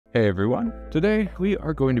Hey everyone, today we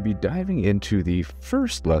are going to be diving into the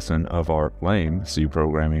first lesson of our lame C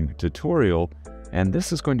programming tutorial, and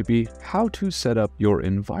this is going to be how to set up your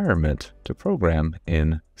environment to program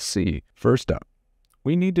in C. First up,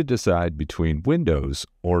 we need to decide between Windows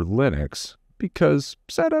or Linux because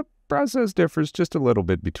setup process differs just a little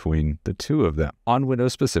bit between the two of them. On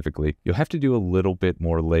Windows specifically, you'll have to do a little bit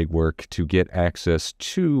more legwork to get access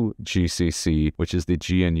to GCC, which is the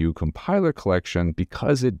GNU compiler collection,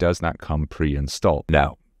 because it does not come pre-installed.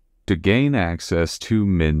 Now, to gain access to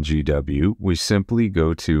MinGW, we simply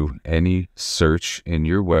go to any search in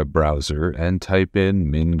your web browser and type in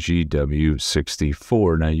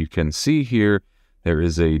MinGW64. Now you can see here there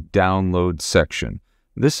is a download section.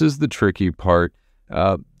 This is the tricky part.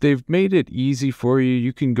 They've made it easy for you.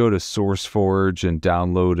 You can go to SourceForge and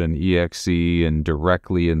download an exe and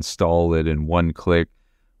directly install it in one click.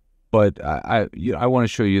 But I want to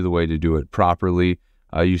show you the way to do it properly.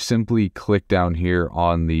 You simply click down here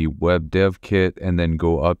on the Web Dev Kit and then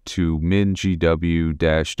go up to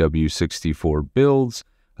MinGW-W64 builds,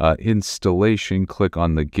 installation, click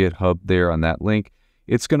on the GitHub there on that link.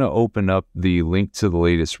 It's going to open up the link to the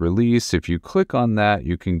latest release. If you click on that,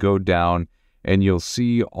 you can go down and you'll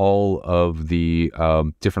see all of the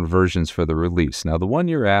different versions for the release. Now, the one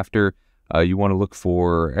you're after, you want to look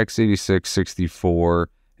for x86, 64,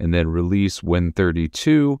 and then release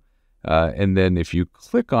Win32. And then if you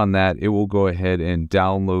click on that, it will go ahead and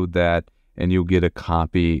download that, and you'll get a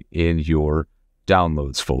copy in your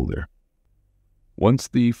downloads folder. Once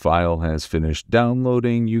the file has finished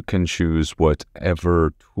downloading, you can choose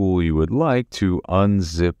whatever tool you would like to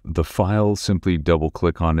unzip the file. Simply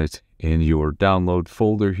double-click on it in your download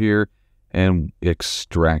folder here and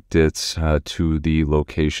extract it to the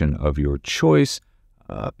location of your choice.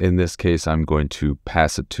 In this case, I'm going to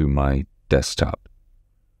pass it to my desktop.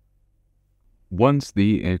 Once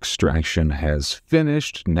the extraction has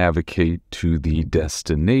finished, navigate to the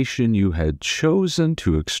destination you had chosen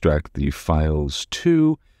to extract the files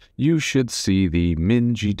to. You should see the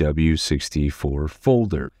MinGW64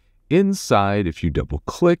 folder. Inside, if you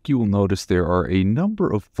double-click, you will notice there are a number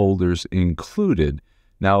of folders included.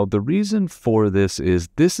 Now, the reason for this is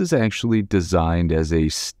actually designed as a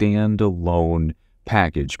standalone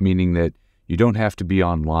package, meaning that you don't have to be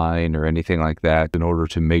online or anything like that in order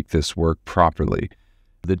to make this work properly.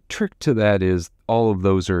 The trick to that is all of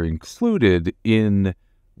those are included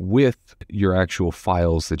with your actual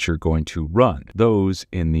files that you're going to run, those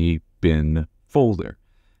in the bin folder.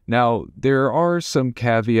 Now, there are some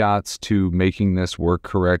caveats to making this work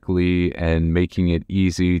correctly and making it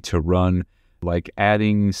easy to run, like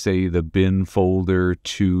adding, say, the bin folder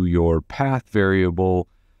to your path variable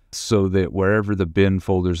so that wherever the bin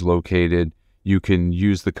folder is located, you can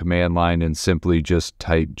use the command line and simply just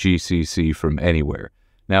type GCC from anywhere.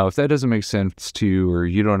 Now, if that doesn't make sense to you or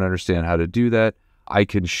you don't understand how to do that, I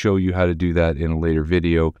can show you how to do that in a later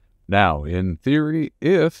video. Now, in theory,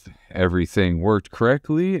 if everything worked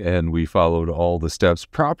correctly and we followed all the steps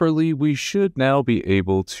properly, we should now be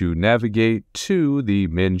able to navigate to the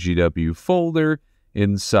MinGW folder.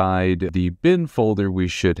 Inside the bin folder, we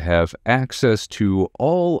should have access to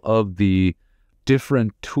all of the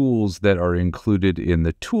different tools that are included in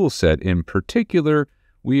the tool set. In particular,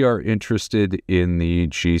 we are interested in the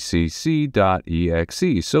gcc.exe.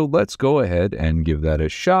 So let's go ahead and give that a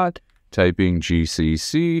shot, typing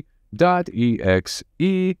gcc.exe-v,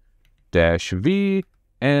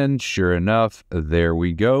 and sure enough, there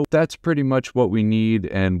we go. That's pretty much what we need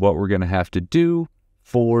and what we're going to have to do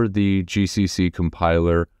for the GCC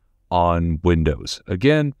compiler on Windows.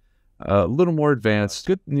 Again, a little more advanced.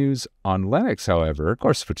 Good news on Linux, however, of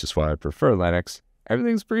course, which is why I prefer Linux,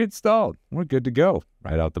 everything's pre-installed. We're good to go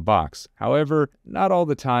right out the box. However, not all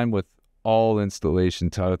the time with all installation,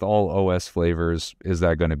 with all OS flavors, is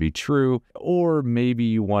that going to be true. Or maybe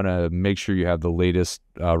you want to make sure you have the latest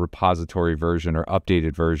repository version or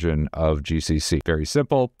updated version of GCC. Very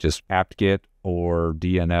simple, just apt-get or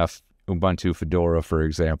DNF, Ubuntu Fedora, for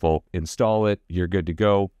example. Install it, you're good to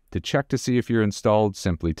go. To check to see if you're installed,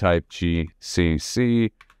 simply type gcc-version,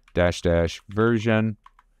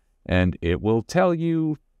 and it will tell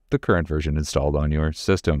you the current version installed on your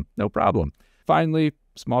system. No problem. Finally,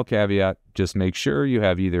 small caveat, just make sure you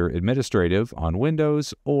have either administrative on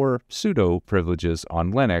Windows or sudo privileges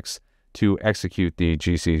on Linux to execute the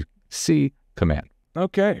gcc command.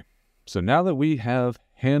 Okay, so now that we have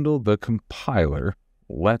handled the compiler,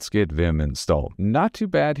 let's get Vim installed. Not too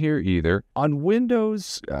bad here either. On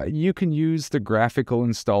Windows, you can use the graphical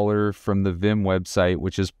installer from the Vim website,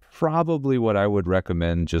 which is probably what I would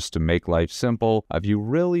recommend just to make life simple. If you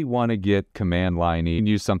really want to get command line, you can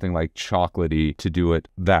use something like Chocolatey to do it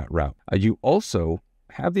that route. You also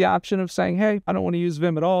have the option of saying, hey, I don't want to use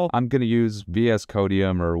Vim at all. I'm going to use VS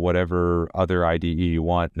Codium or whatever other IDE you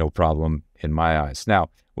want. No problem in my eyes. Now,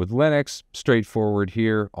 with Linux, straightforward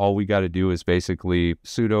here. All we got to do is basically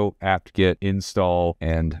sudo apt-get install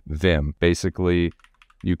and Vim. Basically,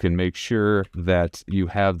 you can make sure that you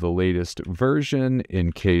have the latest version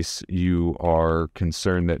in case you are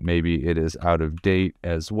concerned that maybe it is out of date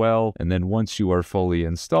as well. And then once you are fully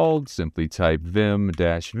installed, simply type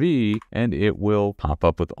vim-v and it will pop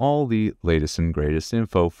up with all the latest and greatest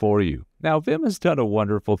info for you. Now, Vim has done a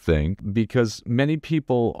wonderful thing because many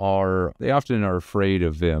people they often are afraid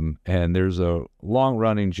of Vim, and there's a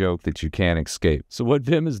long-running joke that you can't escape. So what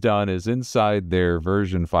Vim has done is inside their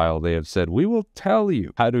version file, they have said, we will tell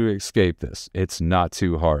you how to escape this. It's not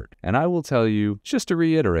too hard. And I will tell you, just to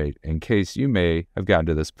reiterate, in case you may have gotten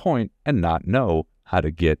to this point and not know how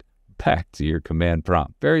to get back to your command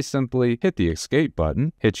prompt. Very simply, hit the escape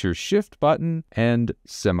button, hit your shift button and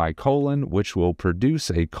semicolon, which will produce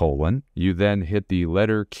a colon. You then hit the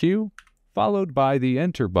letter Q, followed by the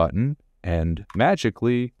enter button, and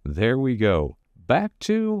magically, there we go. Back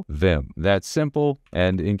to Vim. That's simple.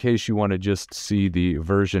 And in case you want to just see the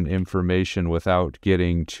version information without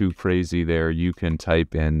getting too crazy there, you can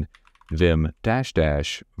type in Vim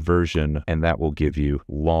 -- version, and that will give you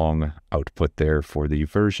long output there for the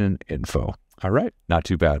version info. All right, not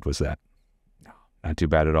too bad, was that? No, not too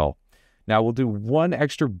bad at all. Now we'll do one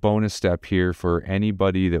extra bonus step here for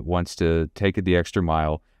anybody that wants to take it the extra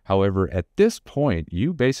mile. However, at this point,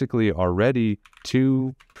 you basically are ready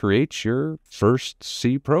to create your first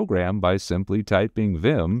C program by simply typing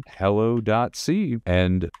vim hello.c,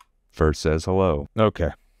 and first says hello. Okay.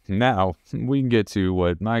 Now, we can get to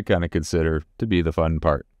what I kind of consider to be the fun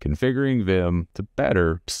part, configuring Vim to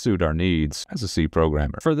better suit our needs as a C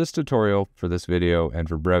programmer. For this tutorial, for this video, and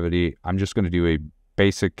for brevity, I'm just going to do a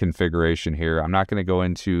basic configuration here. I'm not going to go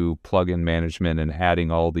into plugin management and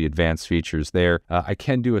adding all the advanced features there. I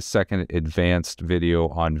can do a second advanced video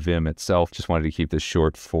on Vim itself. Just wanted to keep this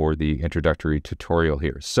short for the introductory tutorial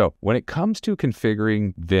here. So when it comes to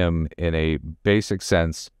configuring Vim in a basic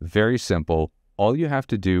sense, very simple. All you have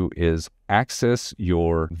to do is access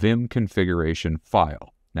your Vim configuration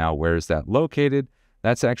file. Now, where is that located?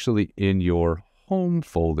 That's actually in your home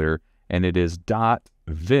folder, and it is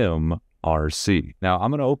 .vimrc. Now, I'm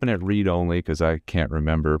going to open it read-only because I can't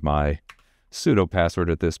remember my sudo password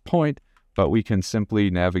at this point, but we can simply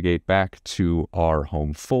navigate back to our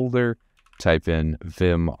home folder, type in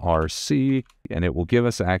vimrc, and it will give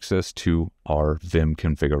us access to our Vim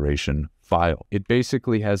configuration file. It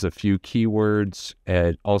basically has a few keywords.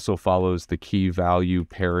 It also follows the key value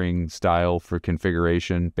pairing style for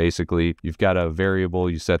configuration. Basically, you've got a variable,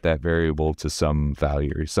 you set that variable to some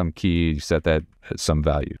value, or some key, you set that at some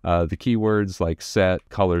value. The keywords like set,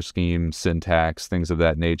 color scheme, syntax, things of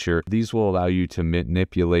that nature, these will allow you to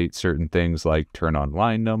manipulate certain things like turn on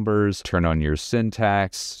line numbers, turn on your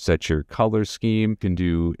syntax, set your color scheme. You can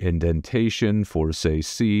do indentation for, say,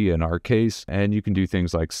 C in our case, and you can do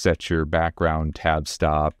things like set your background tab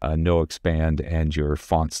stop, no expand, and your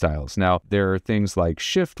font styles. Now, there are things like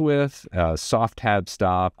shift width, soft tab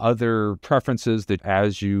stop, other preferences that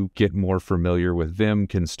as you get more familiar with Vim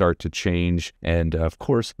can start to change. And of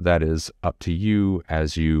course, that is up to you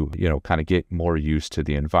as you kind of get more used to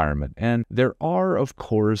the environment. And there are, of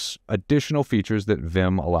course, additional features that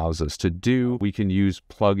Vim allows us to do. We can use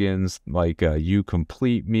plugins like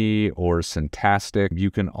uCompleteMe or Syntastic. You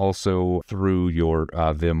can also, through your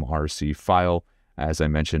vimrc file, as I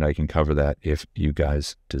mentioned, I can cover that if you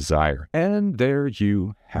guys desire. And there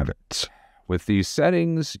you have it. With these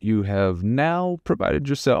settings, you have now provided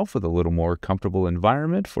yourself with a little more comfortable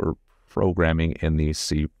environment for programming in the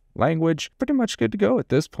C language. Pretty much good to go at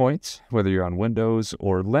this point, whether you're on Windows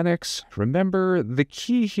or Linux. Remember, the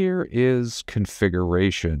key here is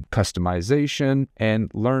configuration, customization,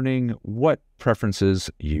 and learning what preferences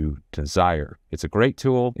you desire. It's a great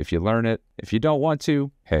tool if you learn it. If you don't want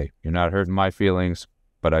to, hey, you're not hurting my feelings,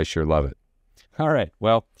 but I sure love it. All right,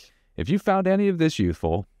 well, if you found any of this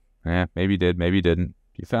useful, maybe you did, maybe you didn't.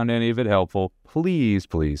 If you found any of it helpful, please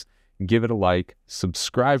give it a like,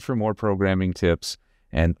 subscribe for more programming tips,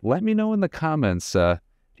 and let me know in the comments, do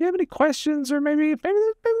you have any questions, or maybe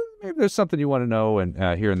there's something you want to know and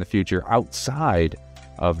hear in the future outside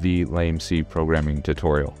of the lame C programming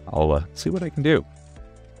tutorial. I'll see what I can do.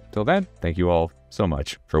 Till then, thank you all so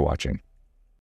much for watching.